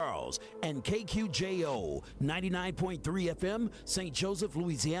Charles, and KQJO 99.3 FM, St. Joseph,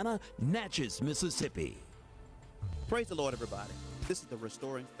 Louisiana, Natchez, Mississippi. Praise the Lord, everybody. This is the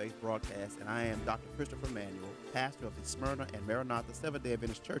Restoring Faith broadcast, and I am Dr. Christopher Manuel, pastor of the Smyrna and Maranatha Seventh-day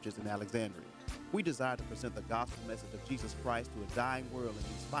Adventist churches in Alexandria. We desire to present the gospel message of Jesus Christ to a dying world in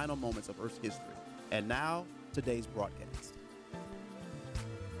these final moments of Earth's history. And now, today's broadcast.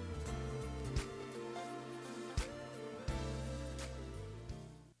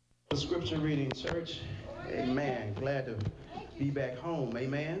 The scripture reading, church. Amen. Glad to be back home.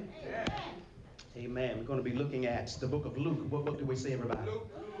 Amen. Amen. We're going to be looking at the book of Luke. What book do we say, everybody?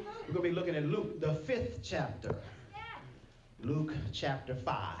 We're going to be looking at Luke, the 5th chapter. Luke chapter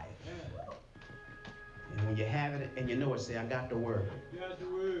 5. And when you have it and you know it, say, I got the word.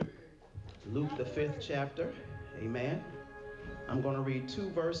 Luke, the 5th chapter. Amen. I'm going to read 2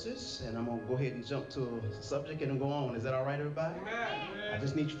 verses, and I'm going to go ahead and jump to a subject and go on. Is that all right, everybody? I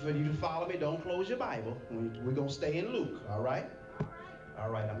just need for you to follow me. Don't close your Bible. We're going to stay in Luke, all right? All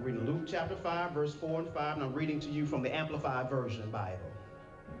right, I'm reading Luke chapter 5, verse 4 and 5, and I'm reading to you from the Amplified Version Bible.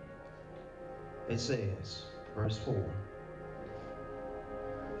 It says, verse 4,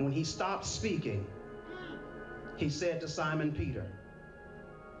 when he stopped speaking, he said to Simon Peter,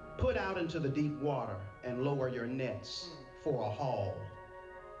 put out into the deep water and lower your nets for a haul.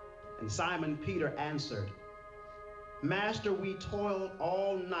 And Simon Peter answered, Master, we toiled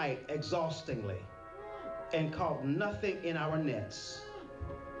all night exhaustingly and caught nothing in our nets.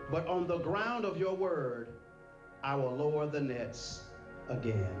 But on the ground of your word, I will lower the nets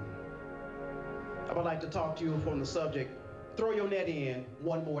again. I would like to talk to you from the subject, throw your net in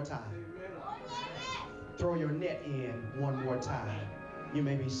one more time. Throw your net in one more time. You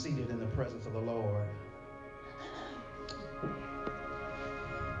may be seated in the presence of the Lord.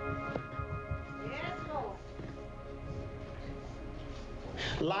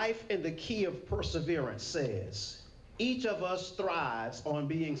 Life in the Key of Perseverance says, each of us thrives on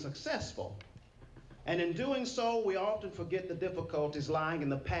being successful. And in doing so, we often forget the difficulties lying in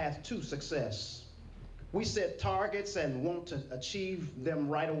the path to success. We set targets and want to achieve them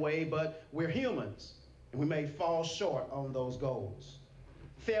right away, but we're humans, and we may fall short on those goals.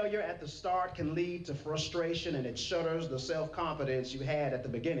 Failure at the start can lead to frustration, and it shutters the self-confidence you had at the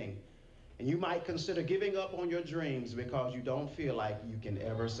beginning. And you might consider giving up on your dreams because you don't feel like you can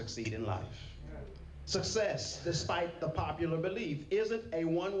ever succeed in life. Success, despite the popular belief, isn't a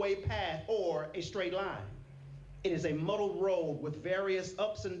one-way path or a straight line. It is a muddled road with various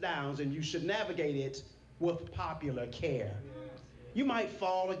ups and downs, and you should navigate it with popular care. You might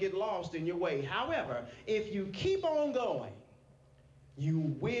fall or get lost in your way. However, if you keep on going,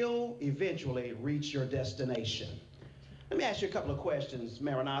 you will eventually reach your destination. Let me ask you a couple of questions,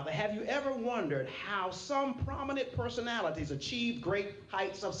 Maranatha. Have you ever wondered how some prominent personalities achieved great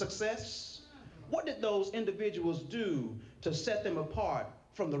heights of success? What did those individuals do to set them apart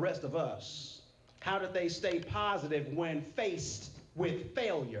from the rest of us? How did they stay positive when faced with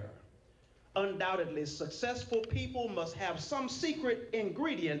failure? Undoubtedly, successful people must have some secret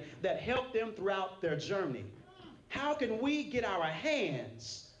ingredient that helped them throughout their journey. How can we get our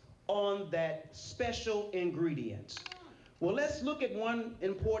hands on that special ingredient? Well, let's look at one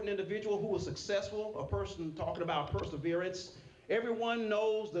important individual who was successful, a person talking about perseverance. Everyone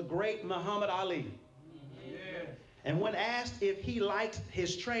knows the great Muhammad Ali. Yeah. And when asked if he liked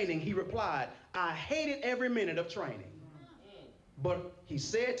his training, he replied, I hated every minute of training. But he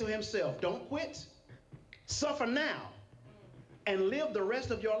said to himself, don't quit, suffer now, and live the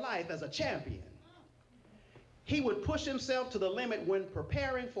rest of your life as a champion. He would push himself to the limit when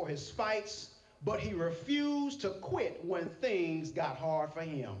preparing for his fights, but he refused to quit when things got hard for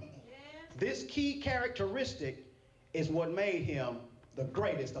him. This key characteristic is what made him the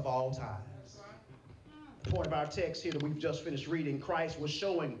greatest of all times. The point of our text here that we've just finished reading, Christ was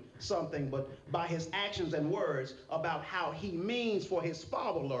showing something, but by his actions and words, about how he means for his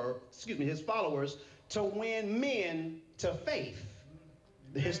followers to win men to faith.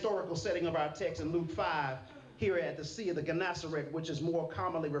 The historical setting of our text in Luke 5, here at the Sea of the Gennesaret, which is more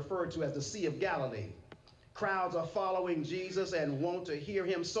commonly referred to as the Sea of Galilee. Crowds are following Jesus and want to hear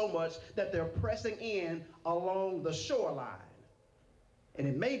him so much that they're pressing in along the shoreline. And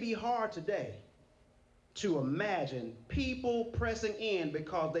it may be hard today to imagine people pressing in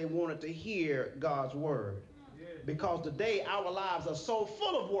because they wanted to hear God's word. Because today our lives are so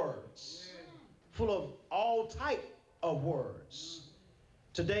full of words, full of all type of words.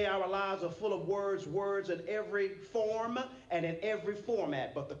 Today our lives are full of words in every form and in every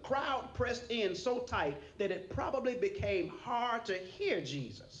format. But the crowd pressed in so tight that it probably became hard to hear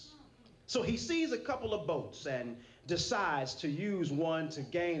Jesus. So he sees a couple of boats and decides to use one to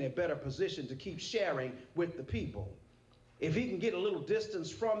gain a better position to keep sharing with the people. If he can get a little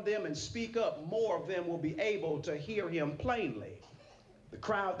distance from them and speak up, more of them will be able to hear him plainly. The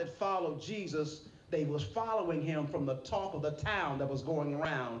crowd that followed Jesus, they was following him from the talk of the town that was going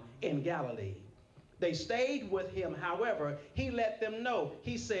around in Galilee. They stayed with him, however, he let them know.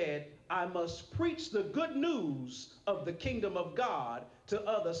 He said, I must preach the good news of the kingdom of God to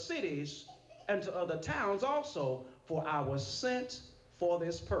other cities and to other towns also, for I was sent for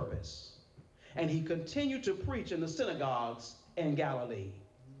this purpose. And he continued to preach in the synagogues in Galilee.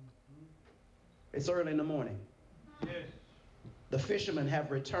 It's early in the morning. Yes. The fishermen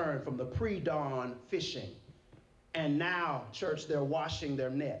have returned from the pre-dawn fishing. And now, church, they're washing their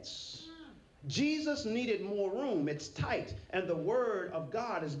nets. Jesus needed more room. It's tight. And the word of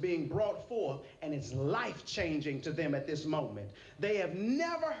God is being brought forth, and it's life-changing to them at this moment. They have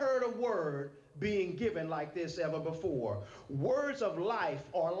never heard a word being given like this ever before. Words of life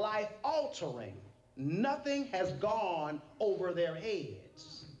are life-altering. Nothing has gone over their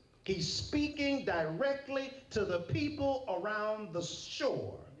heads. He's speaking directly to the people around the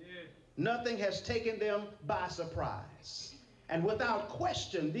shore. Nothing has taken them by surprise. And without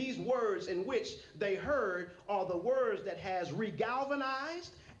question, these words in which they heard are the words that has regalvanized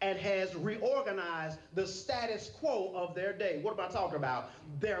and has reorganized the status quo of their day. What am I talking about?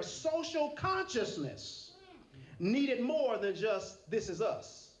 Their social consciousness needed more than just, this is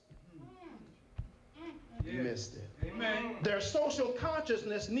us. You missed it. Amen. Their social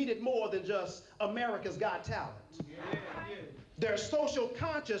consciousness needed more than just America's Got Talent. Their social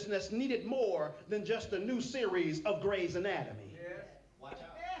consciousness needed more than just a new series of Grey's Anatomy.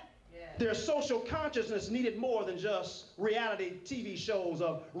 Their social consciousness needed more than just reality TV shows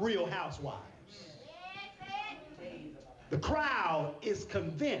of Real Housewives. The crowd is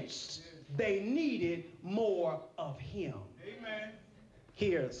convinced they needed more of him. Amen.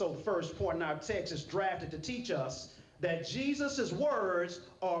 Here, so the first point in our text is drafted to teach us that Jesus' words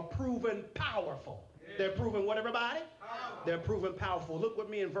are proven powerful. They're proven what, everybody? Powerful. They're proven powerful. Look with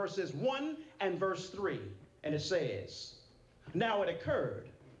me in verses 1 and verse 3. And it says, now it occurred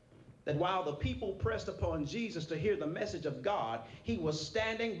that while the people pressed upon Jesus to hear the message of God, he was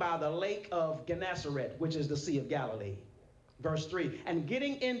standing by the lake of Gennesaret, which is the Sea of Galilee. Verse 3, and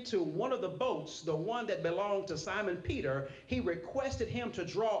getting into one of the boats, the one that belonged to Simon Peter, he requested him to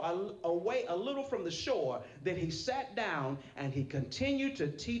draw away a little from the shore. Then he sat down and he continued to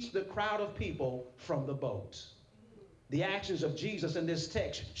teach the crowd of people from the boat. The actions of Jesus in this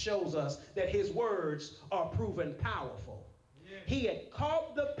text shows us that his words are proven powerful. He had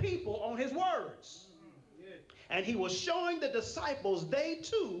caught the people on his words. And he was showing the disciples they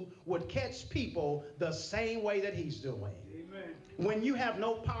too would catch people the same way that he's doing. Amen. When you have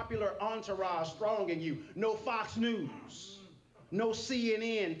no popular entourage strong in you, no Fox News, no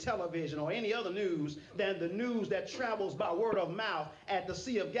CNN television or any other news than the news that travels by word of mouth at the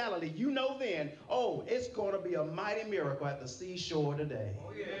Sea of Galilee, you know then, oh, it's going to be a mighty miracle at the seashore today.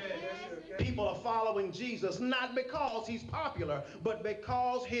 Oh, yeah. People are following Jesus not because he's popular, but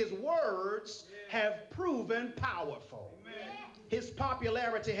because his words have proven powerful. Amen. His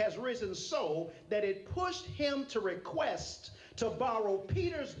popularity has risen so that it pushed him to request to borrow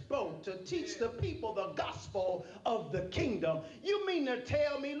Peter's boat to teach the people the gospel of the kingdom. You mean to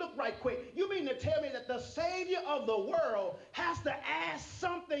tell me, look right quick, you mean to tell me that the Savior of the world has to ask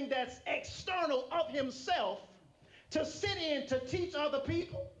something that's external of himself to sit in to teach other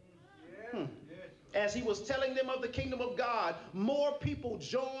people? As he was telling them of the kingdom of God, more people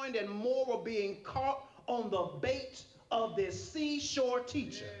joined and more were being caught on the bait of this seashore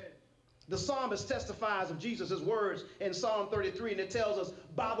teacher. The psalmist testifies of Jesus' words in Psalm 33, and it tells us,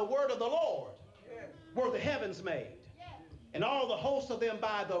 by the word of the Lord were the heavens made, and all the hosts of them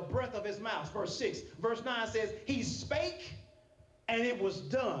by the breath of his mouth. Verse 6. Verse 9 says, he spake, and it was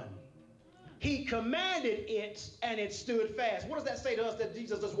done. He commanded it, and it stood fast. What does that say to us, that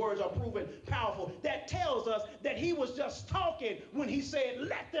Jesus' words are proven powerful? That tells us that he was just talking when he said,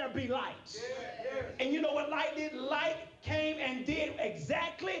 let there be light. And you know what light did? Light came and did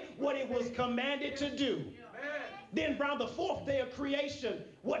exactly what it was commanded to do. Then around the fourth day of creation,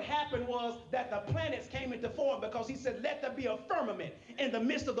 what happened was that the planets came into form, because he said, let there be a firmament in the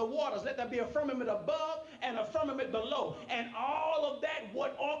midst of the waters. Let there be a firmament above and a firmament below. And all of that,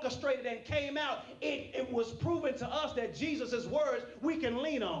 what orchestrated and came out, it was proven to us that Jesus' words we can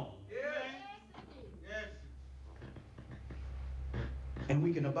lean on. Yes. And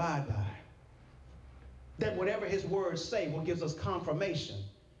we can abide by. That whatever his words say, what gives us confirmation.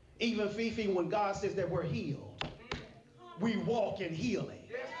 Even Fifi, when God says that we're healed, we walk in healing.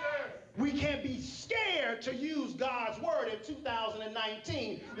 Yes, sir. We can't be scared to use God's word in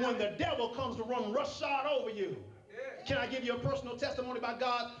 2019 when the devil comes to run roughshod over you. Can I give you a personal testimony about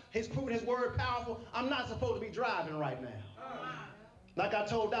God? He's proven his word powerful. I'm not supposed to be driving right now. Like I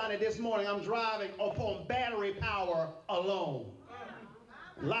told Donnie this morning, I'm driving upon battery power alone.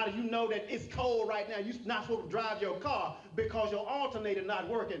 A lot of you know that it's cold right now. You're not supposed to drive your car because your alternator not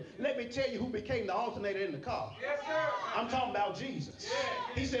working. Let me tell you who became the alternator in the car. Yes, sir. I'm talking about Jesus.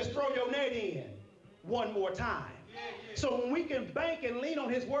 He says, throw your net in one more time. So when we can bank and lean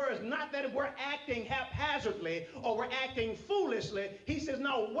on his words, not that we're acting haphazardly or we're acting foolishly. He says,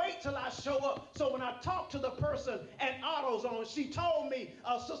 no, wait till I show up. So when I talked to the person at AutoZone, she told me,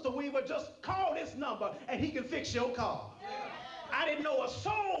 Sister Weaver, just call this number and he can fix your car. I didn't know a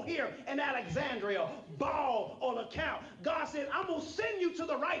soul here in Alexandria ball on account. God said, I'm going to send you to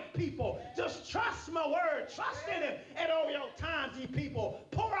the right people. Just trust my word. Trust in him at all your times, ye people.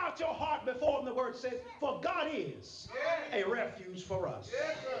 Pour out your heart before him, the word says, for God is a refuge for us.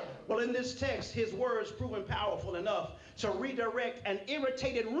 Well, in this text, his words proven powerful enough to redirect an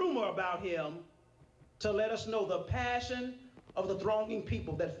irritated rumor about him to let us know the passion of the thronging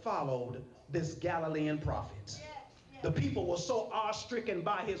people that followed this Galilean prophet. The people were so awe-stricken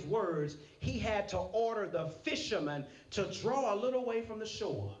by his words, he had to order the fishermen to draw a little way from the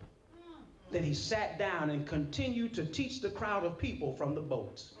shore. Then he sat down and continued to teach the crowd of people from the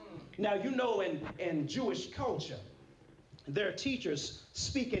boat. Now, you know, in Jewish culture, their teachers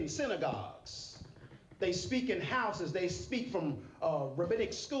speak in synagogues. They speak in houses. They speak from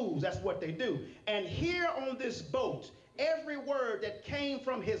rabbinic schools. That's what they do. And here on this boat, every word that came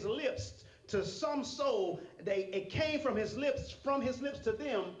from his lips to some soul, it came from his lips to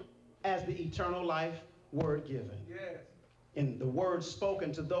them as the eternal life word given. Yes. In the words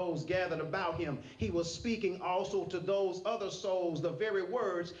spoken to those gathered about him, he was speaking also to those other souls, the very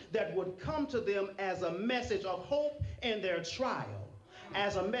words that would come to them as a message of hope in their trial,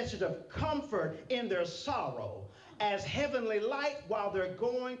 as a message of comfort in their sorrow, as heavenly light while they're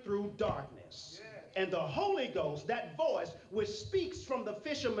going through darkness. Yes. And the Holy Ghost, that voice which speaks from the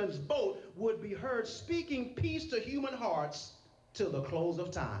fisherman's boat, would be heard speaking peace to human hearts till the close of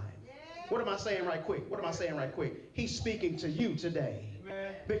time. What am I saying right quick? He's speaking to you today.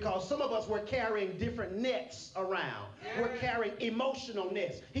 Because some of us were carrying different nets around. We're carrying emotional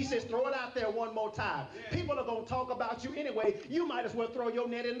nets. He says, throw it out there one more time. People are going to talk about you anyway. You might as well throw your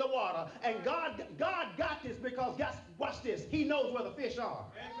net in the water. And God got this because, watch this, he knows where the fish are.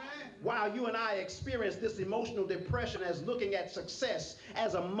 While you and I experience this emotional depression as looking at success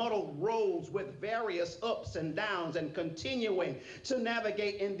as a muddled road with various ups and downs and continuing to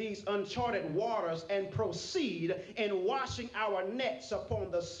navigate in these uncharted waters and proceed in washing our nets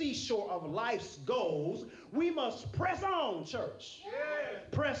upon the seashore of life's goals, we must press on, church.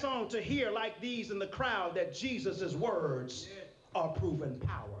 Press on to hear like these in the crowd that Jesus' words are proven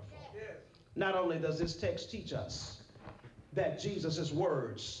powerful. Not only does this text teach us that Jesus'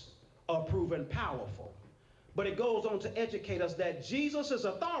 words are proven powerful, but it goes on to educate us that Jesus'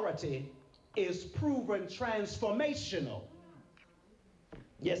 authority is proven transformational.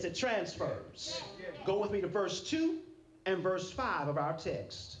 Yes, it transfers. Go with me to verse 2 and verse 5 of our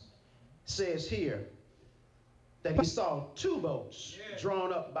text. It says here that he saw two boats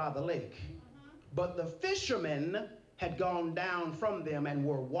drawn up by the lake, but the fishermen had gone down from them and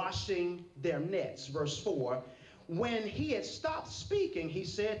were washing their nets. Verse 4, when he had stopped speaking, he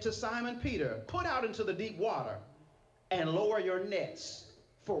said to Simon Peter, put out into the deep water and lower your nets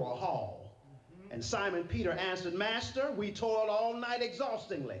for a haul. And Simon Peter answered, Master, we toiled all night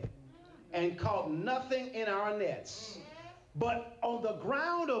exhaustingly and caught nothing in our nets. But on the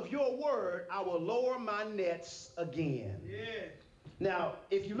ground of your word, I will lower my nets again. Now,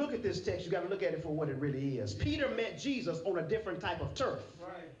 if you look at this text, you got to look at it for what it really is. Peter met Jesus on a different type of turf.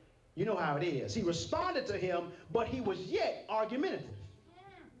 You know how it is. He responded to him, but he was yet argumentative.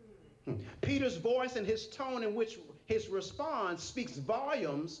 Peter's voice and his tone in which his response speaks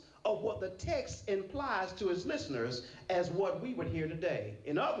volumes of what the text implies to his listeners as what we would hear today.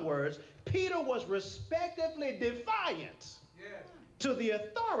 In other words, Peter was respectively defiant to the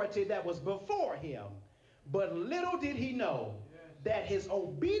authority that was before him, but little did he know that his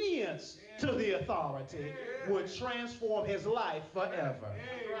obedience to the authority would transform his life forever.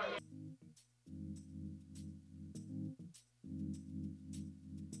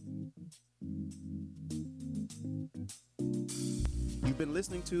 You've been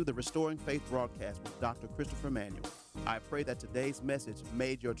listening to the Restoring Faith broadcast with Dr. Christopher Manuel. I pray that today's message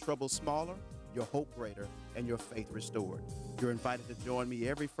made your troubles smaller your hope greater, and your faith restored. You're invited to join me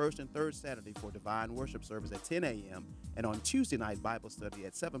every first and third Saturday for divine worship service at 10 a.m. and on Tuesday night Bible study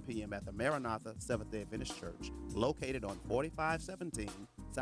at 7 p.m. at the Maranatha Seventh-day Adventist Church, located on 4517